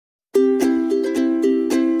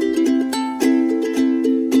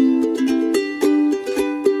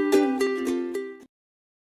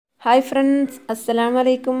Hi friends, അസ്സലാമു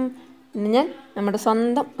അലൈക്കും. ഇന്ന് ഞാൻ നമ്മുടെ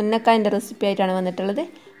സ്വന്തം ഉന്നക്കായൻ്റെ റെസിപ്പി ആയിട്ടാണ് വന്നിട്ടുള്ളത്.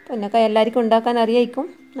 അപ്പോൾ ഉന്നക്കായ എല്ലാവർക്കും ഉണ്ടാക്കാൻ അറിയായിരിക്കും,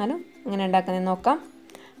 എന്നാലും എങ്ങനെ ഉണ്ടാക്കുന്നത് നോക്കാം.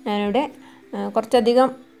 ഞാനിവിടെ കുറച്ചധികം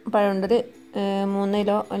പഴമുണ്ടത്, 3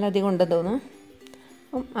 കിലോ അധികം ഉണ്ടെന്ന് തോന്നുന്നു.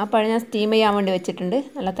 അപ്പം ആ പഴം ഞാൻ സ്റ്റീം ചെയ്യാൻ വേണ്ടി വെച്ചിട്ടുണ്ട്.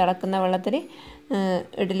 നല്ല തിളക്കുന്ന വെള്ളത്തിൽ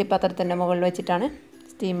ഇഡ്ഡലി പാത്രത്തിൻ്റെ മുകളിൽ വെച്ചിട്ടാണ്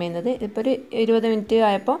സ്റ്റീം ചെയ്യുന്നത്. ഇപ്പോൾ ഒരു 20 മിനിറ്റ്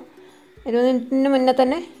ആയപ്പോൾ 20 മിനിറ്റിന് മുന്നേ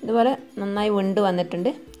തന്നെ ഇതുപോലെ നന്നായി വെന്ത്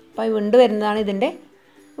വന്നിട്ടുണ്ട്. അപ്പോൾ ഈ വെന്ത് വരുന്നതാണ് ഇതിൻ്റെ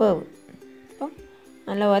വേവ്. അപ്പം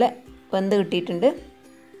നല്ലപോലെ വെന്ത് കിട്ടിയിട്ടുണ്ട്.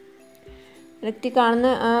 കറക്റ്റ് കാണുന്ന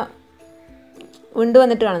ആ വെന്ത്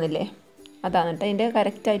വന്നിട്ട് കാണുന്നില്ലേ, അതാണ് കേട്ടോ അതിൻ്റെ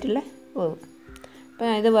കറക്റ്റായിട്ടുള്ള വേവ്. അപ്പോൾ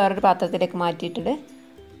ഞാനിത് വേറൊരു പാത്രത്തിലേക്ക് മാറ്റിയിട്ടുണ്ട്.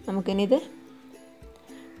 നമുക്കിനി ഇത്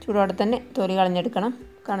ചൂടോടെ തന്നെ തൊലി കളഞ്ഞെടുക്കണം.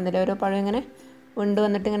 കാണുന്നില്ല, ഓരോ പഴം ഇങ്ങനെ വെന്ത്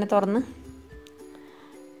വന്നിട്ട് ഇങ്ങനെ തുറന്ന്,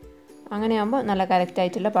 അങ്ങനെയാകുമ്പോൾ നല്ല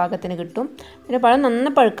കറക്റ്റായിട്ടുള്ള പാകത്തിന് കിട്ടും. പിന്നെ പഴം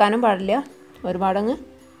നന്നായി പഴുക്കാനും പാടില്ല, ഒരുപാടങ്ങ്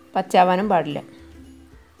പച്ചാവാനും പാടില്ല.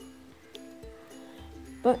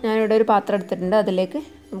 അപ്പോൾ ഞാനിവിടെ ഒരു പാത്രം എടുത്തിട്ടുണ്ട്. അതിലേക്ക്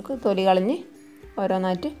നമുക്ക് തൊലി കളഞ്ഞ്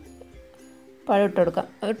ഓരോന്നായിട്ട് പഴം ഇട്ട് കൊടുക്കാം.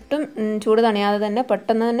 ഒട്ടും ചൂട് തണിയാതെ തന്നെ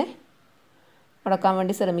പെട്ടെന്ന് തന്നെ ഉടക്കാൻ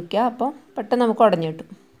വേണ്ടി ശ്രമിക്കുക. അപ്പോൾ പെട്ടെന്ന് നമുക്ക് ഉടഞ്ഞു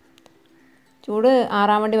കിട്ടും. ചൂട്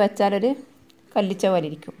ആറാൻ വേണ്ടി വെച്ചാലൊരു കല്ലിച്ച പോലെ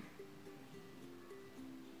ഇരിക്കും.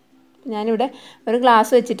 ഞാനിവിടെ ഒരു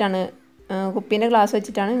ഗ്ലാസ് വെച്ചിട്ടാണ്, കുപ്പീൻ്റെ ഗ്ലാസ്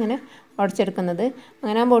വെച്ചിട്ടാണ് ഇങ്ങനെ ഉടച്ചെടുക്കുന്നത്.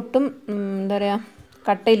 അങ്ങനെ ആകുമ്പോൾ ഒട്ടും എന്താ പറയുക,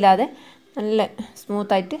 കട്ടയില്ലാതെ നല്ല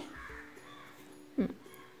സ്മൂത്തായിട്ട്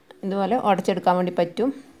ഇതുപോലെ ഉടച്ചെടുക്കാൻ വേണ്ടി പറ്റും.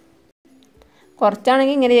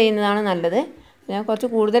 കുറച്ചാണെങ്കിൽ ഇങ്ങനെ ചെയ്യുന്നതാണ് നല്ലത്. ഞാൻ കുറച്ച്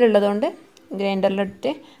കൂടുതലുള്ളതുകൊണ്ട്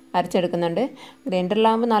ഗ്രൈൻഡറിലിട്ട് അരച്ചെടുക്കുന്നുണ്ട്.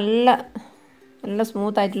 ഗ്രൈൻഡറിലാകുമ്പോൾ നല്ല നല്ല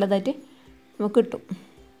സ്മൂത്തായിട്ടുള്ളതായിട്ട് നമുക്ക് കിട്ടും.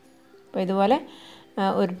 അപ്പോൾ ഇതുപോലെ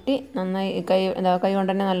ഉരുട്ടി നന്നായി കൈ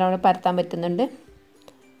കൊണ്ട് തന്നെ നല്ലോണം പരത്താൻ പറ്റുന്നുണ്ട്.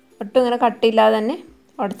 ഒട്ടും ഇങ്ങനെ കട്ടിയില്ലാതെ തന്നെ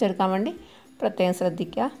ഉടച്ചെടുക്കാൻ വേണ്ടി പ്രത്യേകം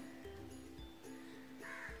ശ്രദ്ധിക്കുക.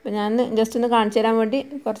 അപ്പോൾ ഞാൻ ജസ്റ്റ് ഒന്ന് കാണിച്ചു തരാൻ വേണ്ടി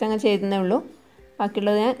കുറച്ചങ്ങനെ ചെയ്തേ ഉള്ളൂ.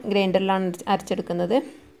 ബാക്കിയുള്ളത് ഞാൻ ഗ്രൈൻഡറിലാണ് അരച്ചെടുക്കുന്നത്.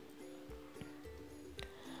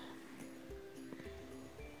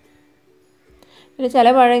 പിന്നെ ചില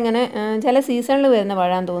പഴം ഇങ്ങനെ ചില സീസണിൽ വരുന്ന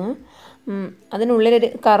പഴമാണെന്ന് തോന്നുന്നു, അതിനുള്ളിലൊരു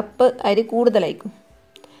കറുപ്പ് അരി കൂടുതലായിരിക്കും.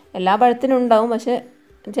 എല്ലാ പഴത്തിനും ഉണ്ടാവും, പക്ഷേ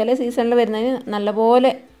ചില സീസണിൽ വരുന്നതിന്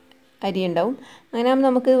നല്ലപോലെ അരി ഉണ്ടാവും. അങ്ങനെ ആകുമ്പോൾ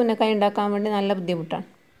നമുക്ക് ഉന്നക്കായ ഉണ്ടാക്കാൻ വേണ്ടി നല്ല ബുദ്ധിമുട്ടാണ്.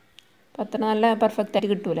 അപ്പോൾ അത്ര നല്ല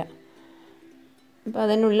പെർഫെക്റ്റായിട്ട് കിട്ടില്ല. അപ്പോൾ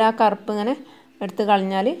അതിനുള്ളിൽ ആ കറുപ്പ് ഇങ്ങനെ എടുത്ത്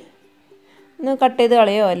കളഞ്ഞാൽ ഒന്ന് കട്ട് ചെയ്ത്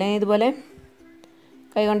കളയോ, അല്ലെങ്കിൽ ഇതുപോലെ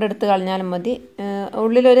കൈ കൊണ്ട് എടുത്ത് കളഞ്ഞാലും മതി.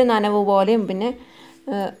 ഉള്ളിലൊരു നനവ് പോലെയും പിന്നെ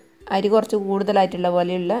അരി കുറച്ച് കൂടുതലായിട്ടുള്ള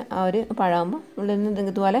പോലെയുള്ള ആ ഒരു പഴമാകുമ്പോൾ ഉള്ളിൽ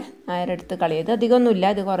നിന്ന് ഇതുപോലെ നായരെടുത്ത് കളയും. ഇത്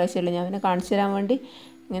അധികമൊന്നുമില്ല, ഇത് കുറേശ്ശേ ഞാൻ പിന്നെ കാണിച്ചു തരാൻ വേണ്ടി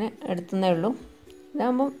ഇങ്ങനെ എടുത്തുന്നേ ഉള്ളൂ.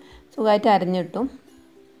 ഇതാകുമ്പം സുഖമായിട്ട് അരഞ്ഞു കിട്ടും.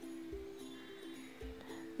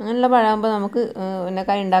 അങ്ങനെയുള്ള പഴമാകുമ്പോൾ നമുക്ക്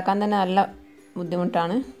ഉന്നക്കായ ഉണ്ടാക്കാൻ തന്നെ നല്ല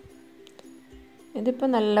ബുദ്ധിമുട്ടാണ്. ഇതിപ്പോൾ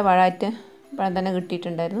നല്ല പഴമായിട്ട് പഴം തന്നെ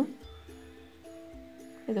കിട്ടിയിട്ടുണ്ടായിരുന്നു.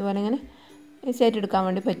 ഇതുപോലെ ഇങ്ങനെ ഈസിയായിട്ട് എടുക്കാൻ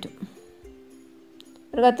വേണ്ടി പറ്റും.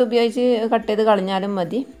 ഒരു കത്ത് ഉപയോഗിച്ച് കട്ട് ചെയ്ത് കളഞ്ഞാലും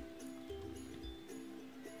മതി.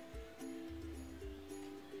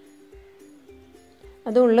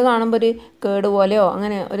 അത് ഉള്ളിൽ കാണുമ്പോൾ ഒരു കേട് പോലെയോ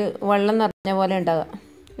അങ്ങനെ ഒരു വെള്ളം നിറഞ്ഞ പോലെ ഉണ്ടാകുക,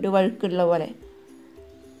 ഒരു വഴുക്കുള്ള പോലെ.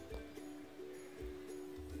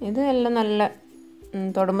 ഇത് എല്ലാം നല്ല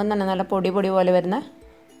തൊടുമ്പം തന്നെ നല്ല പൊടി പൊടി പോലെ വരുന്ന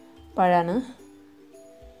പഴമാണ്.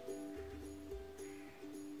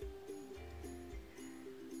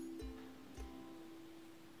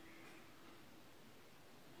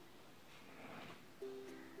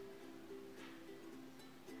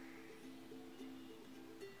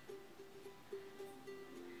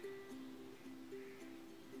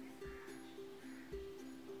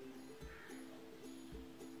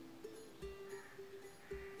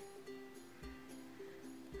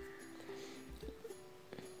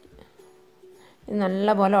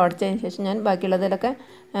 നല്ല പോലെ ഉടച്ചതിന് ശേഷം ഞാൻ ബാക്കിയുള്ളതിലൊക്കെ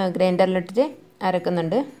ഗ്രൈൻഡറിലിട്ടിട്ട്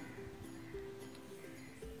അരക്കുന്നുണ്ട്.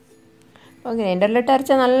 അപ്പോൾ ഗ്രൈൻഡറിലിട്ട്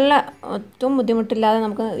അരച്ചാൽ നല്ല ഒട്ടും ബുദ്ധിമുട്ടില്ലാതെ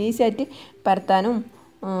നമുക്ക് ഈസിയായിട്ട് പരത്താനും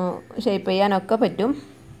ഷേപ്പ് ചെയ്യാനൊക്കെ പറ്റും.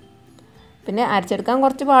 പിന്നെ അരച്ചെടുക്കാൻ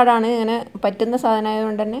കുറച്ച് പാടാണ്. ഇങ്ങനെ പറ്റുന്ന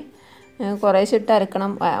സാധനമായതുകൊണ്ട് തന്നെ കുറേശ്ശെ ഇട്ട്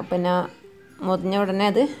അരക്കണം. പിന്നെ മുറിഞ്ഞ ഉടനെ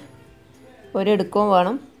അത് ഒരെടുക്കുകയും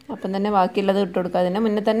വേണം. അപ്പം തന്നെ ബാക്കിയുള്ളത് ഇട്ട് കൊടുക്കുക. അതിൻ്റെ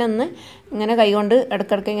മുന്നേ തന്നെ ഒന്ന് ഇങ്ങനെ കൈകൊണ്ട്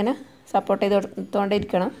ഇടയ്ക്കിടയ്ക്ക് ഇങ്ങനെ സപ്പോർട്ട് ചെയ്ത്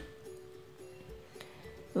കൊടുത്തുകൊണ്ടിരിക്കണം.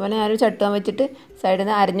 അതുപോലെ ഞാനൊരു ചട്ടുകം വെച്ചിട്ട് സൈഡിൽ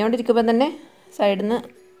നിന്ന് അരിഞ്ഞുകൊണ്ടിരിക്കുമ്പോൾ തന്നെ സൈഡിൽ നിന്ന്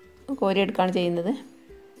കോരിയെടുക്കുകയാണ് ചെയ്യുന്നത്.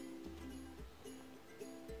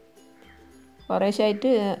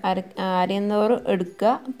 കുറേശ്ശായിട്ട് അരിയുന്നവർ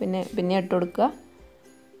എടുക്കുക, പിന്നെ ഇട്ട് കൊടുക്കുക.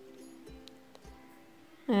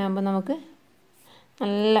 അങ്ങനെയാകുമ്പോൾ നമുക്ക്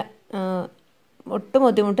നല്ല ഒട്ടും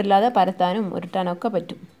ബുദ്ധിമുട്ടില്ലാതെ പരത്താനും ഉരുട്ടാനും ഒക്കെ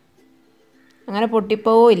പറ്റും. അങ്ങനെ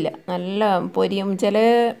പൊട്ടിപ്പോവില്ല, നല്ല പൊരിയും. ചില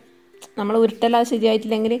നമ്മൾ ഉരുട്ടെല്ലാം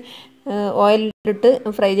ശരിയായിട്ടില്ലെങ്കിൽ ഓയിലിട്ട്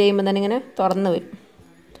ഫ്രൈ ചെയ്യുമ്പോൾ തന്നെ ഇങ്ങനെ തുറന്ന് വരും.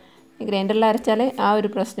 ഗ്രൈൻഡറിൽ അരച്ചാൽ ആ ഒരു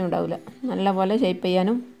പ്രശ്നം ഉണ്ടാവില്ല. നല്ലപോലെ ഷേപ്പ്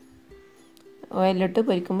ചെയ്യാനും ഓയിലിട്ട്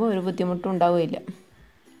പൊരിക്കുമ്പോൾ ഒരു ബുദ്ധിമുട്ടും ഉണ്ടാവുകയില്ല.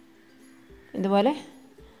 ഇതുപോലെ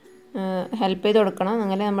ഹെൽപ്പ് ചെയ്ത് കൊടുക്കണം.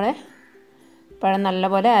 അങ്ങനെ നമ്മളെ പഴം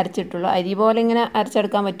നല്ലപോലെ അരച്ചിട്ടുള്ളൂ. അരി പോലെ ഇങ്ങനെ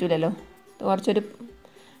അരച്ചെടുക്കാൻ പറ്റില്ലല്ലോ, കുറച്ചൊരു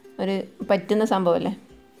പറ്റുന്ന സംഭവമല്ലേ.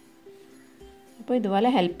 അപ്പോൾ ഇതുപോലെ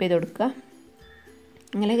ഹെൽപ്പ് ചെയ്ത് കൊടുക്കുക.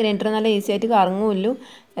 അങ്ങനെ ഗ്രൈൻഡർ നല്ല ഈസി ആയിട്ട് കറങ്ങുമല്ലോ,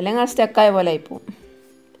 അല്ലെങ്കിൽ സ്റ്റക്കായ പോലെ ആയിപ്പോവും.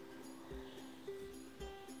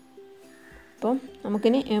 അപ്പം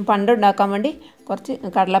നമുക്കിനി പണ്ടുണ്ടാക്കാൻ വേണ്ടി കുറച്ച്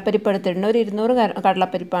കടലപ്പരിപ്പ് എടുത്തിട്ടുണ്ട്. ഒരു 200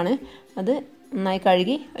 കടലപ്പരിപ്പാണ്. അത് നന്നായി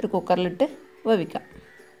കഴുകി ഒരു കുക്കറിലിട്ട് വേവിക്കാം.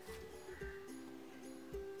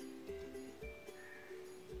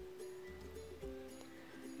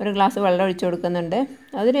 ഒരു ഗ്ലാസ് വെള്ളം ഒഴിച്ച് കൊടുക്കുന്നുണ്ട്.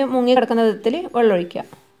 അതിന് മുങ്ങി കിടക്കുന്ന വിധത്തിൽ വെള്ളം ഒഴിക്കുക.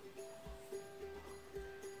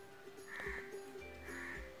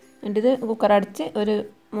 എന്നിട്ടിത് കുക്കറടച്ച് ഒരു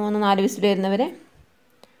 3-4 വിസിൽ വരുന്നവരെ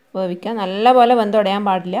വേവിക്കുക. നല്ലപോലെ വെന്തുടയാൻ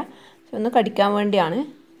പാടില്ല, ഒന്ന് കടിക്കാൻ വേണ്ടിയാണ്.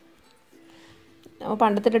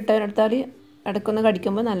 പണ്ടത്തിലിട്ടെടുത്താൽ ഇടയ്ക്കൊന്ന്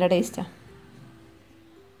കടിക്കുമ്പോൾ നല്ല ടേസ്റ്റാണ്.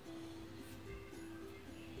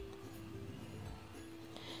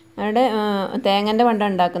 അവിടെ തേങ്ങൻ്റെ പണ്ട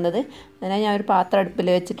ഉണ്ടാക്കുന്നത്. അതിനാ ഞാൻ ഒരു പാത്രം അടുപ്പിൽ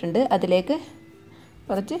വെച്ചിട്ടുണ്ട്. അതിലേക്ക്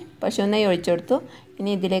കുറച്ച് പശു നെയ്യ് ഒഴിച്ചു കൊടുത്തു.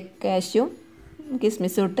 ഇനി ഇതിലേക്ക് കാഷ്യൂ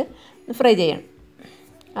കിസ്മിസും ഇട്ട് ഫ്രൈ ചെയ്യണം.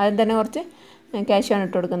 ആദ്യം തന്നെ കുറച്ച് കാഷ്യൂ ആണ്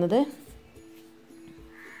ഇട്ട് കൊടുക്കുന്നത്.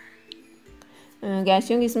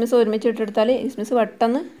 കാഷ്യൂം കിസ്മിസും ഒരുമിച്ച് ഇട്ടെടുത്താൽ കിസ്മിസ്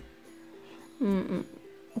പെട്ടെന്ന്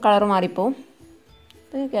കളർ മാറിപ്പോവും.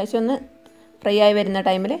 കാഷ്യൂ ഒന്ന് ഫ്രൈ ആയി വരുന്ന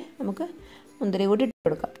ടൈമിൽ നമുക്ക് മുന്തിരി കൂടി ഇട്ട്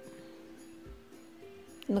കൊടുക്കാം.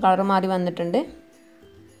 ഒന്ന് കളർ മാറി വന്നിട്ടുണ്ട്.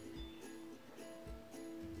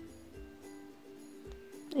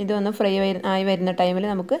 ഇതൊന്ന് ഫ്രൈ ആയി വരുന്ന ടൈമിൽ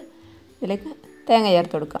നമുക്ക് ഇതിലേക്ക് തേങ്ങ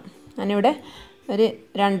ചേർത്ത് കൊടുക്കാം. ഞാനിവിടെ ഒരു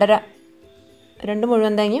 2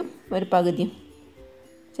 മുഴുവൻ തേങ്ങയും ഒരു പകുതിയും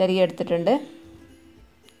ചെറിയ എടുത്തിട്ടുണ്ട്.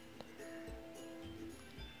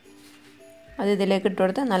 അത് ഇതിലേക്ക് ഇട്ട്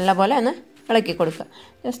കൊടുത്ത് നല്ലപോലെ ഒന്ന് ഇളക്കി കൊടുക്കുക.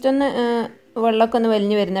 ജസ്റ്റ് ഒന്ന് വെള്ളമൊക്കെ ഒന്ന്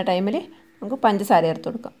വലിഞ്ഞ് വരുന്ന ടൈമിൽ നമുക്ക് പഞ്ചസാര ചേർത്ത്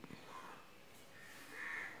കൊടുക്കാം.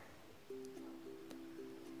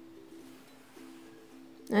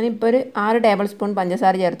 ഞാനിപ്പോൾ ഒരു 6 ടേബിൾ സ്പൂൺ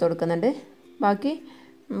പഞ്ചസാര ചേർത്ത് കൊടുക്കുന്നുണ്ട്. ബാക്കി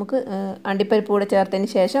നമുക്ക് അണ്ടിപ്പരിപ്പ് കൂടെ ചേർത്തതിന്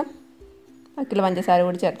ശേഷം ബാക്കിയുള്ള പഞ്ചസാര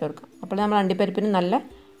കൂടി ചേർത്ത് കൊടുക്കാം. അപ്പോൾ നമ്മൾ അണ്ടിപ്പരിപ്പിന് നല്ല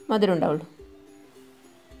മധുരം ഉണ്ടാവുള്ളൂ.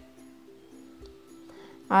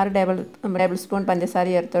 6 ടേബിൾ സ്പൂൺ പഞ്ചസാര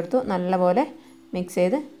ചേർത്ത് കൊടുത്തു. നല്ലപോലെ മിക്സ്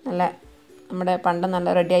ചെയ്ത് നമ്മുടെ പണ്ടം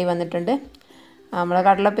നല്ല റെഡിയായി വന്നിട്ടുണ്ട്. നമ്മളെ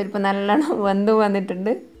കടലപ്പരിപ്പ് നല്ലോണം വെന്ത്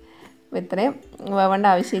വന്നിട്ടുണ്ട്. ഇത്രയും വേവേണ്ട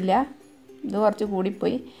ആവശ്യമില്ല. ഇത് കുറച്ച്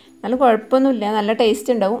കൂടിപ്പോയി. നല്ല കുഴപ്പമൊന്നുമില്ല, നല്ല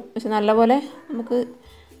ടേസ്റ്റ് ഉണ്ടാവും. പക്ഷെ നല്ലപോലെ നമുക്ക്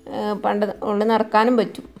ഉള്ളിൽ നിറക്കാനും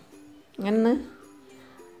പറ്റും. ഇങ്ങനെ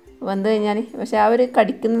വെന്ത് കഴിഞ്ഞാൽ. പക്ഷെ ആ ഒരു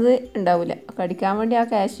കടിക്കുന്നത് ഉണ്ടാവില്ല. കടിക്കാൻ വേണ്ടി ആ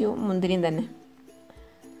കാഷ്യൂ മുന്തിരിയും തന്നെ.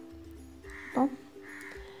 അപ്പം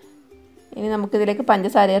ഇനി നമുക്കിതിലേക്ക്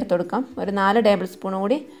പഞ്ചസാര ചേർത്ത് കൊടുക്കാം. ഒരു 4 ടേബിൾ സ്പൂൺ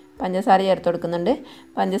കൂടി പഞ്ചസാര ചേർത്ത് കൊടുക്കുന്നുണ്ട്.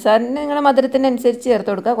 പഞ്ചസാരന് നിങ്ങളുടെ മധുരത്തിനനുസരിച്ച്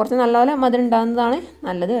ചേർത്ത് കൊടുക്കുക. കുറച്ച് നല്ലപോലെ മധുരം ഉണ്ടാകുന്നതാണ്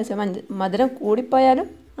നല്ലത്. പക്ഷേ മധുരം കൂടിപ്പോയാലും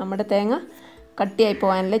നമ്മുടെ തേങ്ങ കട്ടിയായി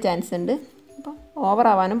പോകാനുള്ള ചാൻസ് ഉണ്ട്. അപ്പോൾ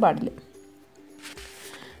ഓവറാവാനും പാടില്ല.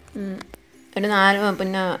 ഒരു 4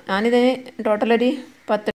 പിന്നെ ഞാനിതിന് ടോട്ടലൊരു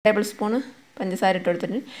 10 ടേബിൾ സ്പൂണ് പഞ്ചസാര ഇട്ട്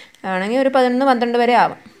കൊടുത്തിട്ടുണ്ട്. ആണെങ്കിൽ ഒരു 11-12 വരെ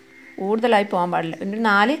ആവാം. കൂടുതലായി പോകാൻ പാടില്ല. പിന്നെ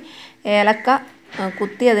 4 ഏലക്ക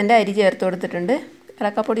കുത്തി അതിൻ്റെ അരി ചേർത്ത് കൊടുത്തിട്ടുണ്ട്.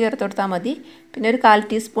 ഏലക്കപ്പൊടി ചേർത്ത് കൊടുത്താൽ മതി. പിന്നെ ഒരു 1/4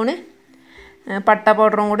 ടീസ്പൂണ് പട്ട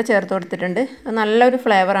പൗഡറും കൂടെ ചേർത്ത് കൊടുത്തിട്ടുണ്ട്. അത് നല്ലൊരു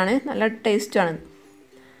ഫ്ലേവറാണ്, നല്ല ടേസ്റ്റുമാണ്.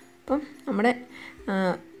 അപ്പം നമ്മുടെ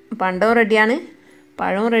പണ്ടവും റെഡിയാണ്,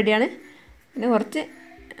 പഴവും റെഡിയാണ്. പിന്നെ കുറച്ച്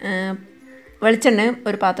വെളിച്ചെണ്ണ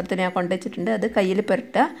ഒരു പാത്രത്തിൽ ഞാൻ കൊണ്ടുവച്ചിട്ടുണ്ട്. അത് കയ്യിൽ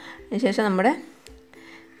പുരട്ടുക. അതിനുശേഷം നമ്മുടെ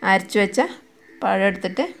അരച്ചു വെച്ച പഴം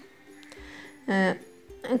എടുത്തിട്ട്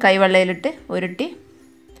കൈവെള്ളയിലിട്ട് ഉരുട്ടി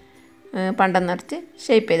പണ്ടം നിറച്ച്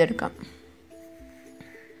ഷേപ്പ് ചെയ്തെടുക്കാം.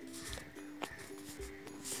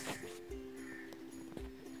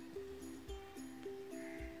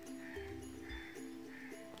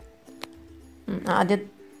 ആദ്യം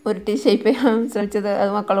ഉരുട്ടി ഷേപ്പ് ചെയ്യാൻ ശ്രമിച്ചത്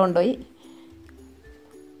അത് മക്കൾ കൊണ്ടുപോയി.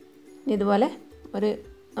 ഇതുപോലെ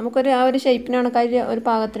നമുക്കൊരു ആ ഒരു ഷേപ്പിനാണ് ഒരു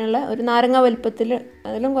പാകത്തിനുള്ള ഒരു നാരങ്ങ വലുപ്പത്തിൽ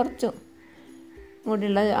അതിലും കുറച്ച്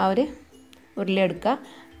കൂടിയുള്ള ആ ഒരു ഉരുളി എടുക്കുക.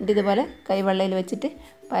 എന്നിട്ട് ഇതുപോലെ കൈവെള്ളയിൽ വെച്ചിട്ട്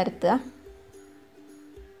പരത്തുക.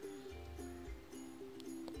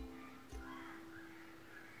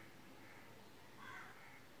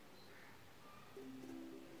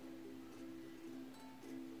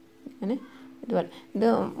 അങ്ങനെ ഇതുപോലെ ഇത്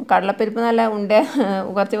കടലപ്പരിപ്പ് നല്ല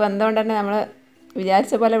കുറച്ച് വെന്തോണ്ട് തന്നെ നമ്മൾ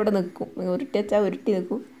വിചാരിച്ച പോലെ ഇവിടെ നിൽക്കും. ഉരുട്ടി വെച്ചാൽ ഉരുട്ടി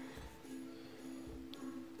നിൽക്കും.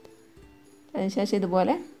 അതിനുശേഷം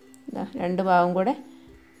ഇതുപോലെ 2 ഭാഗം കൂടെ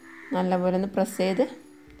നല്ലപോലെ ഒന്ന് പ്രസ് ചെയ്ത്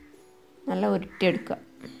നല്ല ഉരുട്ടിയെടുക്കുക.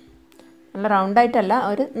 നല്ല റൗണ്ടായിട്ടല്ല,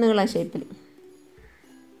 ഒരു നീളം ഷേപ്പിൽ.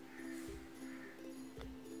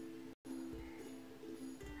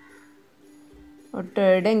 ഒട്ടും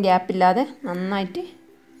എവിടെയും ഗ്യാപ്പില്ലാതെ നന്നായിട്ട്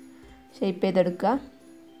ഷേപ്പ് ചെയ്തെടുക്കുക.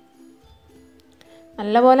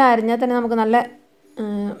 നല്ലപോലെ അരിഞ്ഞാൽ തന്നെ നമുക്ക് നല്ല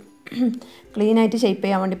ക്ലീനായിട്ട് ഷേപ്പ്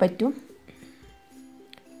ചെയ്യാൻ വേണ്ടി പറ്റും.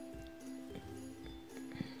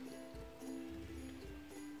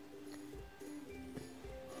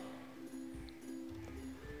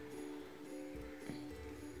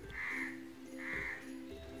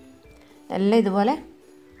 എല്ലാം ഇതുപോലെ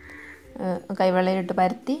കൈവെള്ളയിലിട്ട്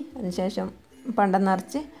പരത്തി അതിനുശേഷം പണ്ടം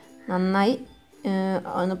നിറച്ച് നന്നായി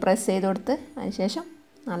ഒന്ന് പ്രസ് ചെയ്ത് കൊടുത്ത് അതിനുശേഷം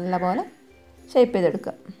നല്ലപോലെ ഷേപ്പ്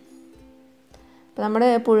ചെയ്തെടുക്കുക. അപ്പോൾ നമ്മുടെ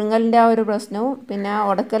പുഴുങ്ങലിൻ്റെ ആ ഒരു പ്രശ്നവും പിന്നെ ആ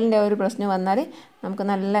ഉടക്കലിൻ്റെ ആ ഒരു പ്രശ്നവും വന്നാൽ നമുക്ക്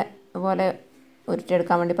നല്ല പോലെ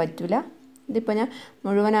ഉരുട്ടിയെടുക്കാൻ വേണ്ടി പറ്റില്ല. ഇതിപ്പോൾ ഞാൻ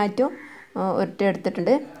മുഴുവനായിട്ടും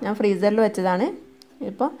ഉരുട്ടിയെടുത്തിട്ടുണ്ട്. ഞാൻ ഫ്രീസറിൽ വെച്ചതാണ്.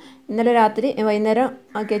 ഇപ്പോൾ ഇന്നലെ രാത്രി വൈകുന്നേരം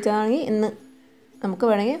ആക്കി വെച്ചതാണെങ്കിൽ ഇന്ന് നമുക്ക്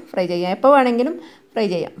വേണമെങ്കിൽ ഫ്രൈ ചെയ്യാം. എപ്പോൾ വേണമെങ്കിലും ഫ്രൈ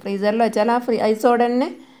ചെയ്യാം. ഫ്രീസറിൽ വെച്ചാൽ ആ ഐസോടെ തന്നെ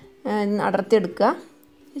അടർത്തിയെടുക്കുക.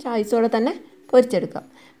 ഐസോടെ തന്നെ പൊരിച്ചെടുക്കാം.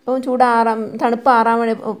 അപ്പോൾ തണുപ്പ്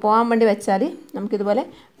പോകാൻ വേണ്ടി വെച്ചാൽ നമുക്കിതുപോലെ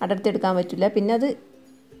അടർത്തിയെടുക്കാൻ പറ്റില്ല. പിന്നെ അത്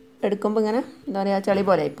എടുക്കുമ്പോൾ ഇങ്ങനെ എന്താ പറയുക ചളി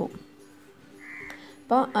പോലെ ആയിപ്പോവും.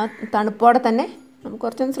 അപ്പോൾ ആ തണുപ്പോടെ തന്നെ നമുക്ക്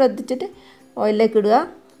കുറച്ചൊന്ന് ശ്രദ്ധിച്ചിട്ട് ഓയിലിലേക്ക് ഇടുക,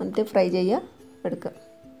 എന്നിട്ട് ഫ്രൈ ചെയ്യുക, എടുക്കുക.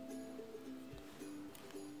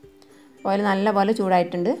 ഓയിൽ നല്ല പോലെ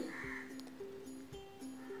ചൂടായിട്ടുണ്ട്.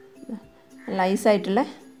 നല്ല ഐസായിട്ടുള്ള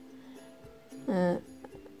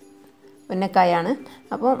ഉന്നക്കായാണ്.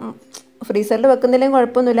 അപ്പോൾ ഫ്രീസറിൽ വെക്കുന്നില്ലെങ്കിൽ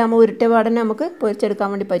കുഴപ്പമൊന്നുമില്ല. നമ്മൾ ഉരുട്ടിയ പാടന്നെ നമുക്ക് പൊരിച്ചെടുക്കാൻ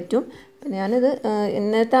വേണ്ടി പറ്റും. പിന്നെ ഞാനിത്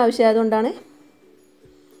ഇന്നത്തെ ആവശ്യമായതുകൊണ്ടാണ്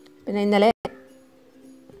പിന്നെ ഇന്നലെ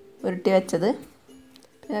ഉരുട്ടി വെച്ചത്.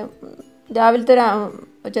 രാവിലത്തെ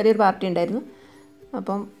ചെറിയൊരു പാർട്ടി ഉണ്ടായിരുന്നു.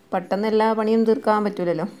 അപ്പം പെട്ടെന്ന് എല്ലാ പണിയും തീർക്കാൻ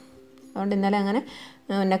പറ്റില്ലല്ലോ. അതുകൊണ്ട് ഇന്നലെ അങ്ങനെ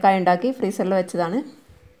ഉന്നക്കായ ഉണ്ടാക്കി ഫ്രീസറിൽ വെച്ചതാണ്.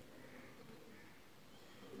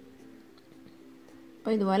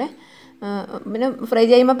 അപ്പോൾ ഇതുപോലെ പിന്നെ ഫ്രൈ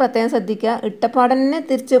ചെയ്യുമ്പോൾ പ്രത്യേകം ശ്രദ്ധിക്കുക, ഇട്ടപ്പാടന്നെ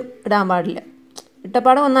തിരിച്ച് ഇടാൻ പാടില്ല.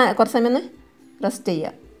 ഇട്ടപ്പാടം കുറച്ച് സമയം ഒന്ന് റെസ്റ്റ്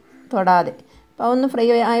ചെയ്യുക തൊടാതെ. അപ്പോൾ ഒന്ന് ഫ്രൈ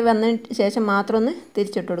ആയി വന്നതിന് ശേഷം മാത്രം ഒന്ന്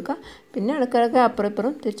തിരിച്ചിട്ട് കൊടുക്കുക. പിന്നെ ഇടയ്ക്കിടയ്ക്ക് അപ്പുറം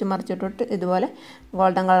ഇപ്പുറം തിരിച്ച് മറിച്ചിട്ടിട്ട് ഇതുപോലെ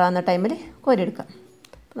ഗോൾഡൻ കളറാകുന്ന ടൈമിൽ കോരിയെടുക്കുക.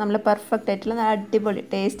 അപ്പോൾ നമ്മൾ പെർഫെക്റ്റ് ആയിട്ടുള്ള അടിപൊളി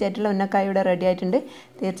ടേസ്റ്റ് ആയിട്ടുള്ള ഉന്നക്കായ ഇവിടെ റെഡി ആയിട്ടുണ്ട്.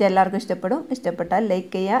 തീർച്ചയായും എല്ലാവർക്കും ഇഷ്ടപ്പെടും. ഇഷ്ടപ്പെട്ടാൽ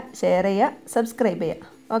ലൈക്ക് ചെയ്യുക, ഷെയർ ചെയ്യുക, സബ്സ്ക്രൈബ്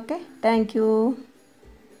ചെയ്യുക. Okay, thank you.